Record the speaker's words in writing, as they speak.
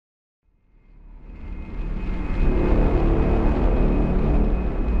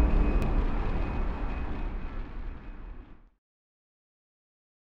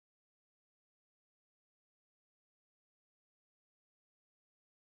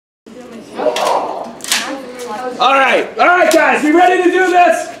All right, guys, we ready to do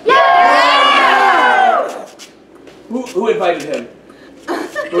this? Yeah! Who invited him?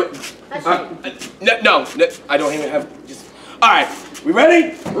 No, I don't even have. Just. All right, we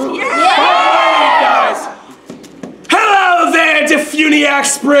ready? Yeah! All right, guys. Hello there, Defuniac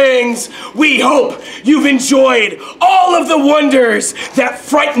Springs! We hope you've enjoyed all of the wonders that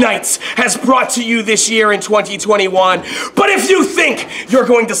Fright Nights has brought to you this year in 2021. But if you think you're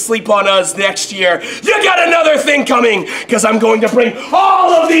going to sleep on us next year, you got another thing coming, because I'm going to bring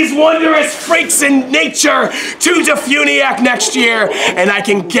all of these wondrous freaks in nature to Defuniac next year, and I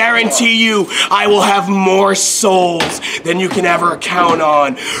can guarantee you I will have more souls than you can ever count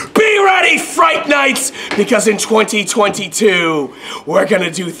on. Be ready, Fright Nights, because in 2022, we're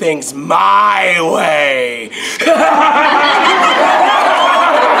gonna do things my way. See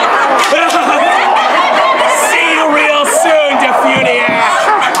you real soon, Defuniac.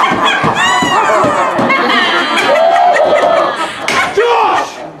 Josh!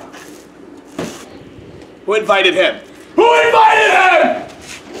 Who invited him? Who invited him?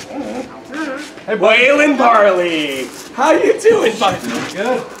 Hey, Waylon Barley. How you doing, buddy?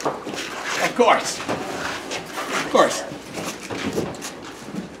 Good. Of course. Of course.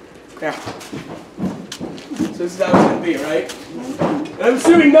 Yeah. So this is how it's gonna be, right? I'm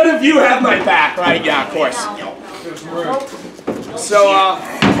assuming none of you have my back, right? Yeah, of course. So,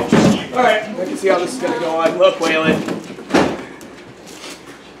 alright, I can see how this is gonna go on. Look, Waylon.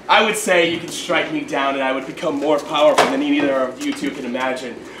 I would say you could strike me down and I would become more powerful than either of you two can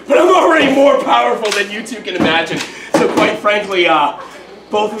imagine. But I'm already more powerful than you two can imagine. So quite frankly,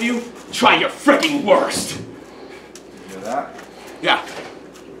 both of you, try your freaking worst. Hear that? Yeah.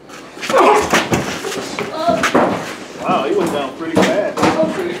 Wow, he went down pretty fast.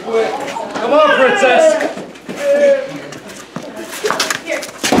 Pretty quick. Come on, princess. Here.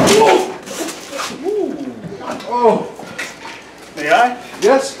 Oh. May I?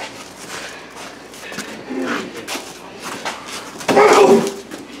 Yes.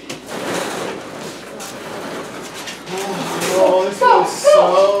 Oh, this feels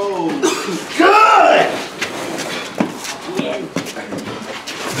so good!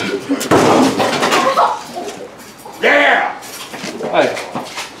 Yeah! Hey,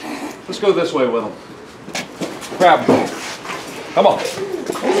 let's go this way with him. Grab him. Come on.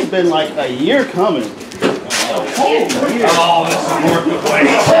 This has been like a year coming. Oh, this is worth the wait.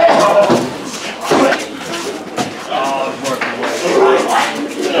 Oh, it's worth the wait.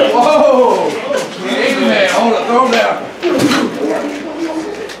 Whoa! Hey, man, hold it, throw him down.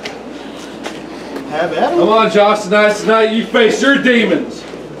 Have at him. Come on, Josh, tonight you face your demons.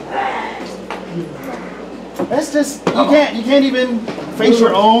 That's just, you can't even face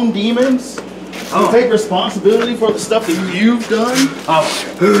your own demons. You take responsibility for the stuff that you've done. Oh.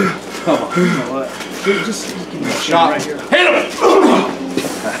 Come on. You know what? Dude, just give me a Shot. right here. Hit him!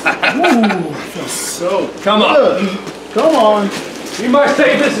 Ooh, I feel so Come on. good. Come on. You might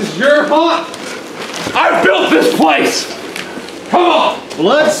say this is your haunt. I built this place. Come on.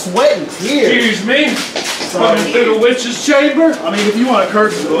 Blood, sweat, and tears. Excuse me. Sorry. Coming through the witch's chamber. I mean, if you want to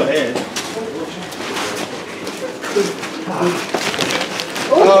curse, go ahead.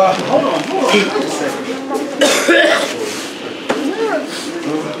 Hold on. Wait a second.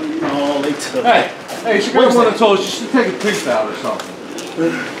 Oh, they took it. Hey, she got one that told us you should take a tooth out or something.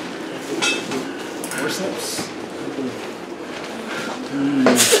 Where's those?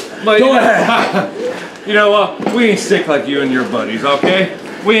 Go ahead. You know what? We ain't sick like you and your buddies, okay?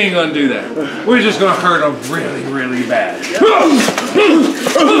 We ain't gonna do that. We're just gonna hurt them really, really bad.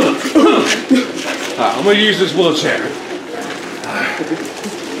 I'm gonna use this wheelchair.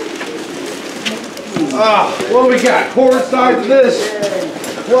 What do we got? Cords tied to this.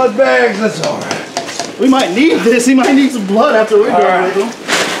 Blood bags, that's alright. We might need this. He might need some blood after we're done with him.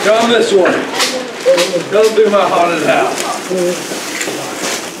 Come this way. Don't do my haunted house.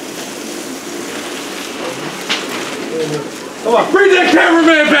 Come on, bring that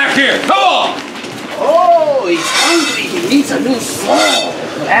cameraman back here. Come on. Oh, he's hungry. He needs a new soul.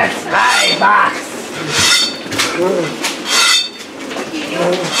 That's right, boss.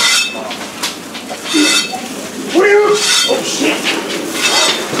 Oh, shit.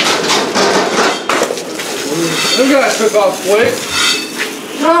 Them guys took off quick.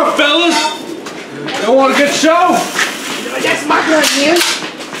 Come on, fellas. Y'all want a good show? That's my gun here.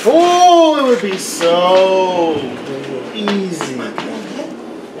 Oh, it would be so easy.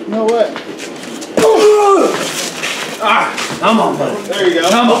 You know what? Come on, buddy. There you go.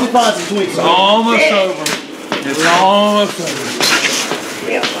 Come on. Hope you find some tweaks. It's almost over. It's almost over.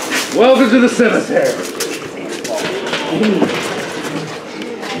 Welcome to the cemetery.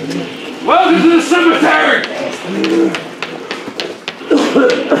 Welcome to the cemetery.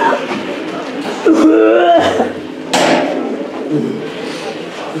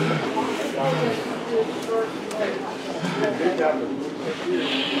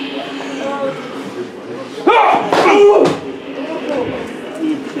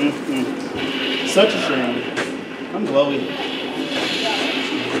 Such a shame. I'm glowy.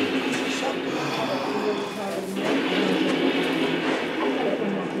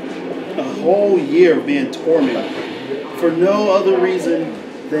 A whole year of being tormented for no other reason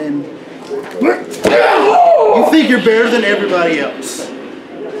than you think you're better than everybody else.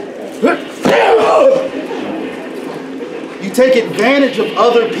 You take advantage of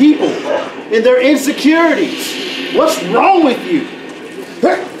other people and their insecurities. What's wrong with you?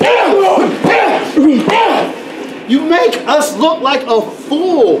 You make us look like a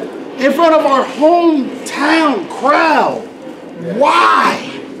fool in front of our hometown crowd. Why?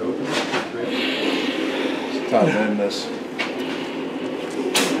 It's time to end this.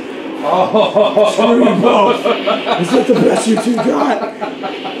 Screw you both. Is that the best you two got?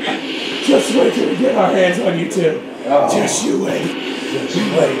 Just wait till we get our hands on you two. Just you wait. Just you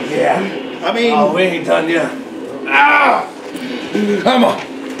wait, yeah. I mean, Oh, we ain't done yet. Ah! Come on.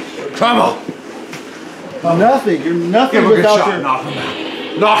 Come on. nothing. You're nothing Give him a good without shot. your... Knock him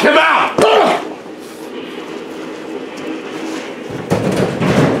out. Knock him out!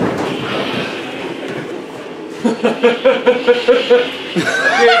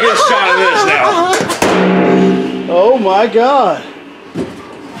 Get a good shot of this now. Oh my God.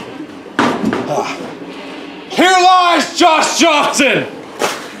 Here lies Josh Johnson.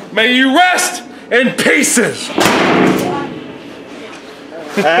 May you rest in pieces.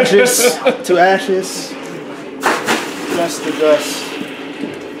 Ashes to ashes, dust to dust.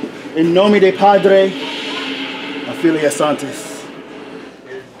 In nome de Padre, Afilia Santis.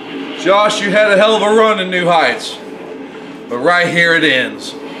 Josh, you had a hell of a run in New Heights, but right here it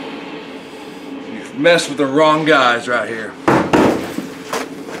ends. You've messed with the wrong guys right here.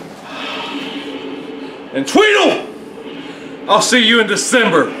 And Tweedle, I'll see you in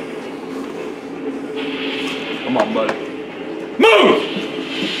December. Come on, buddy. Move!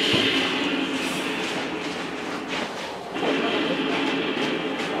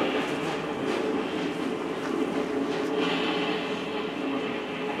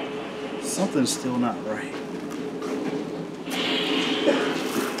 Something's still not right.